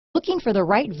Looking for the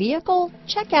right vehicle?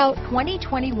 Check out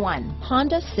 2021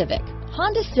 Honda Civic.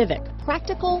 Honda Civic,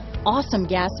 practical, awesome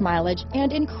gas mileage,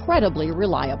 and incredibly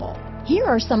reliable. Here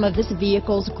are some of this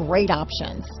vehicle's great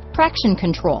options: traction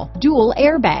control, dual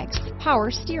airbags, power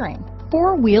steering,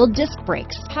 four-wheel disc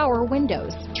brakes, power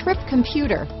windows, trip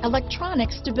computer, electronic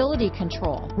stability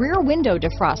control, rear window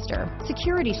defroster,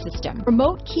 security system,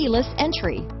 remote keyless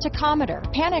entry, tachometer,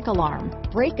 panic alarm,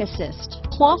 brake assist,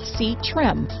 cloth seat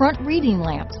trim, front reading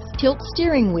lamps, tilt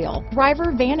steering wheel,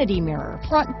 driver vanity mirror,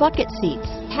 front bucket seats,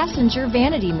 passenger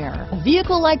vanity mirror. A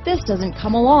vehicle like this doesn't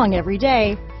come along every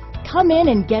day. Come in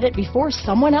and get it before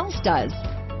someone else does.